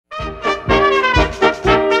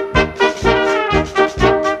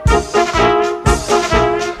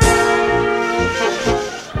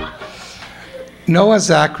Noah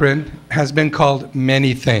Zacharin has been called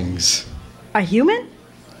many things. A human?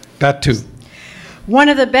 That too. One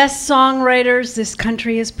of the best songwriters this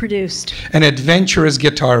country has produced. An adventurous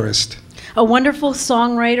guitarist. A wonderful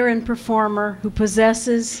songwriter and performer who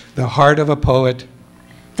possesses The heart of a poet.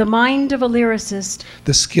 the mind of a lyricist,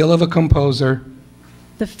 The skill of a composer.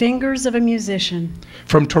 the fingers of a musician.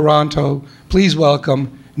 From Toronto, please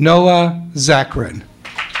welcome Noah Zacharin.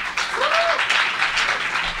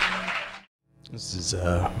 This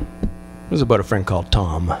is about a friend called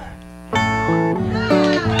Tom.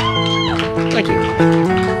 Thank you.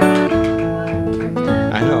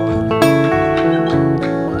 I know.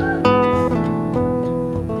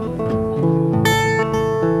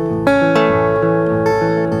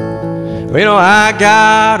 Well, you know, I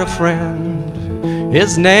got a friend.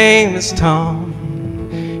 His name is Tom.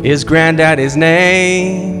 His granddaddy's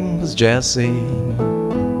name was Jesse.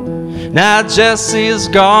 Now Jesse is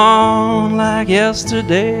gone like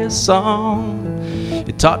yesterday's song.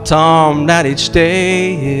 It taught Tom that each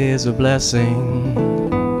day is a blessing.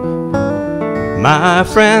 My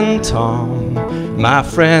friend Tom,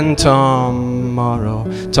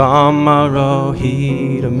 tomorrow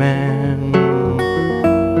he'd a man.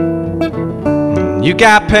 You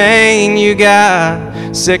got pain, you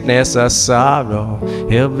got sickness or sorrow,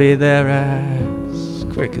 he'll be there as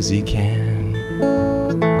quick as he can.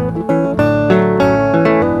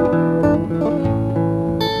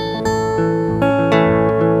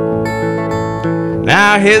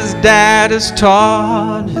 Now his dad is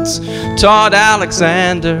Todd, it's Todd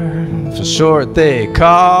Alexander. For short they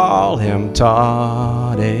call him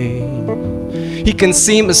Toddy. He can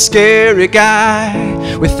seem a scary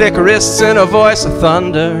guy with thick wrists and a voice of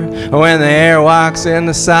thunder. When the air walks in,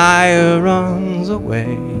 the sire runs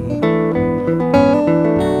away.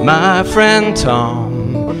 My friend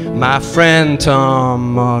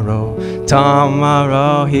tomorrow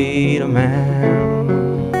he'd a man.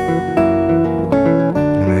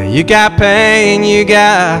 You got pain, you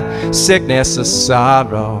got sickness or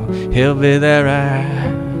sorrow, he'll be there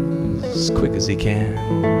as quick as he can.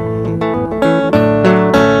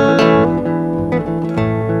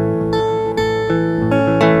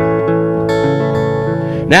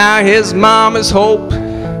 Now his mom is Hope.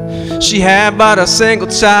 She had but a single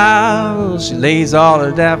child. She lays all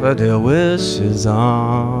her daffodil wishes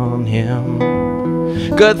on him.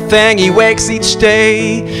 Good thing he wakes each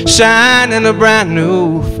day shining a brand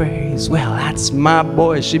new face. Well, that's my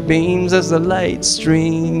boy, she beams as the light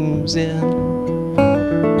streams in.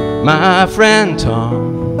 My friend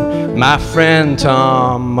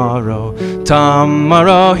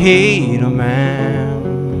tomorrow he'd a man.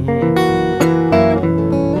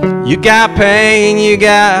 You got pain, you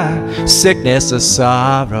got sickness or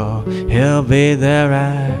sorrow, he'll be there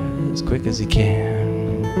as quick as he can.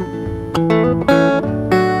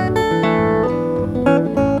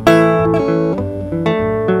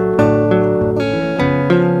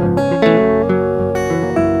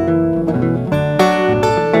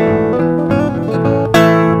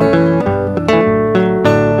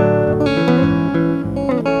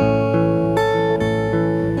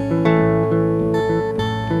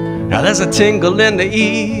 There's a tingle in the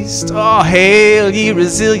east. Oh, hail, ye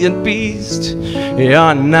resilient beast.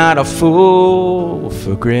 You're not a fool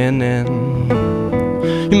for grinning.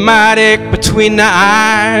 You might ache between the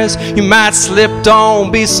eyes. You might slip,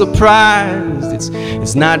 don't be surprised.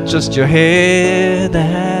 It's not just your head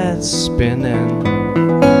that's spinning.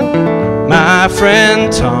 My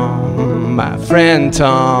friend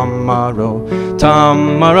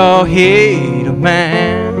tomorrow he'd a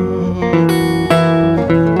man.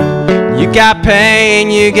 You got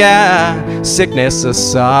pain, you got sickness or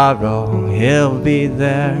sorrow, he'll be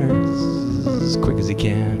there as quick as he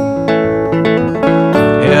can.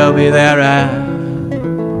 He'll be there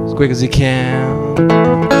as quick as he can.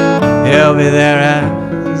 He'll be there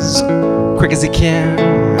as quick as he can.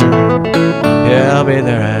 He'll be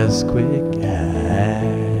there as quick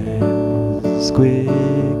as